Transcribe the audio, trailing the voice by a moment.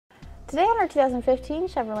Today on our 2015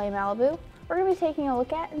 Chevrolet Malibu, we're going to be taking a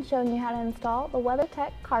look at and showing you how to install the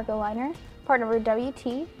WeatherTech cargo liner, part number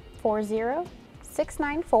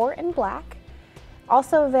WT40694 in black.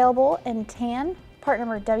 Also available in tan, part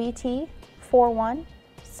number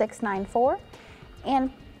WT41694,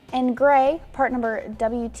 and in gray, part number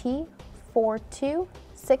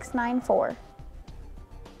WT42694.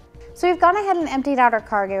 So we've gone ahead and emptied out our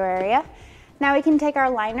cargo area. Now we can take our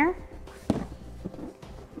liner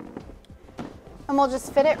and we'll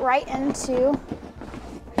just fit it right into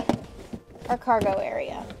our cargo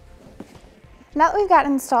area. Now that we've got it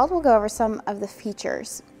installed, we'll go over some of the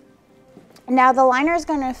features. Now the liner is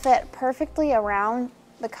going to fit perfectly around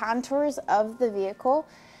the contours of the vehicle.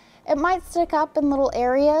 It might stick up in little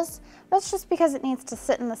areas. That's just because it needs to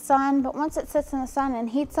sit in the sun, but once it sits in the sun and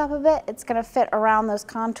heats up a bit, it's going to fit around those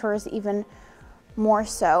contours even more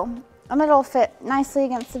so. And it'll fit nicely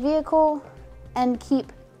against the vehicle and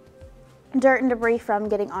keep dirt and debris from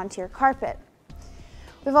getting onto your carpet.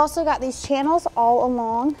 We've also got these channels all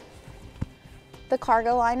along the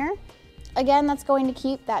cargo liner. Again, that's going to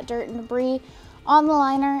keep that dirt and debris on the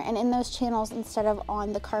liner and in those channels instead of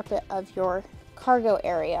on the carpet of your cargo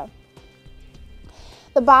area.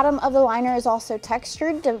 The bottom of the liner is also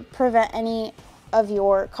textured to prevent any of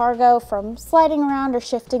your cargo from sliding around or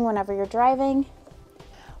shifting whenever you're driving.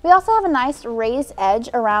 We also have a nice raised edge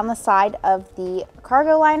around the side of the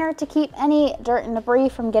cargo liner to keep any dirt and debris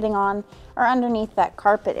from getting on or underneath that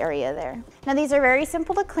carpet area there. Now these are very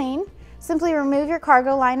simple to clean. Simply remove your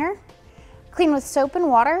cargo liner, clean with soap and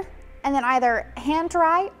water, and then either hand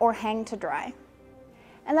dry or hang to dry.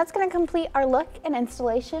 And that's going to complete our look and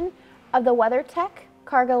installation of the WeatherTech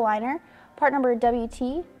cargo liner, part number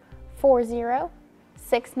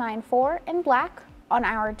WT40694 in black on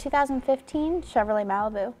our 2015 Chevrolet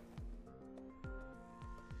Malibu.